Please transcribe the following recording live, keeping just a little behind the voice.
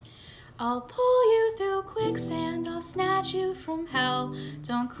I'll pull you through quicksand, I'll snatch you from hell.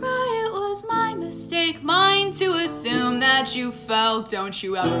 Don't cry, it was my mistake, mine to assume that you fell. Don't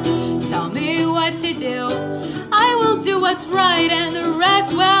you ever tell me what to do. I will do what's right, and the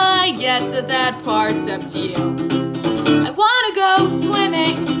rest, well, I guess that part's up to you. I wanna go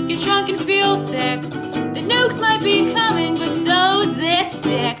swimming, get drunk and feel sick. The nukes might be coming, but so's this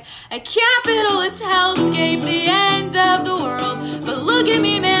dick. A capitalist hellscape, the end of the world. But look at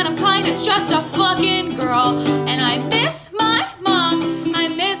me, man, I'm kinda just a fucking girl. And I miss my mom, I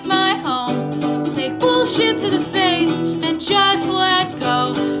miss my home. Take bullshit to the face and just let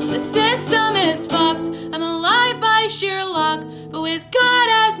go. The system is fucked, I'm alive by sheer luck. But with God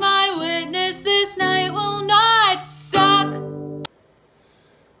as my witness, this night will not suck.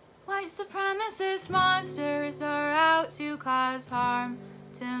 White supremacist monsters are out to cause harm,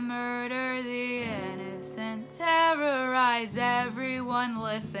 to murder the innocent, terrorize everyone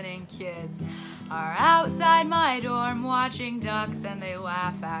listening. Kids are outside my dorm watching ducks, and they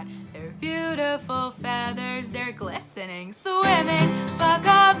laugh at their beautiful feathers, they're glistening. Swimming, fuck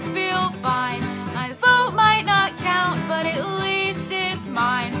up, feel fine. My vote might not count, but at least it's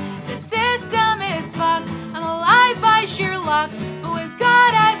mine. The system is fucked, I'm alive by sheer luck. But with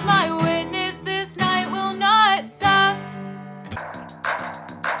God as my witness, this night will not suck.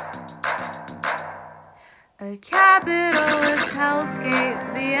 A capitalist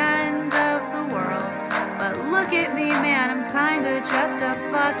hellscape, the end of the world. But look at me, man, I'm kinda just a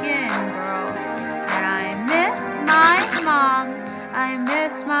fucking girl. And I miss my mom, I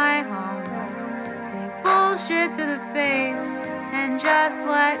miss my home. Take bullshit to the face and just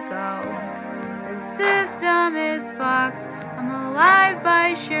let go. The system is fucked, I'm alive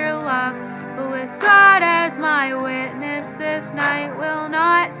by sheer luck. But with God as my witness, this night will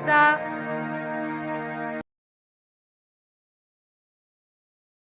not suck.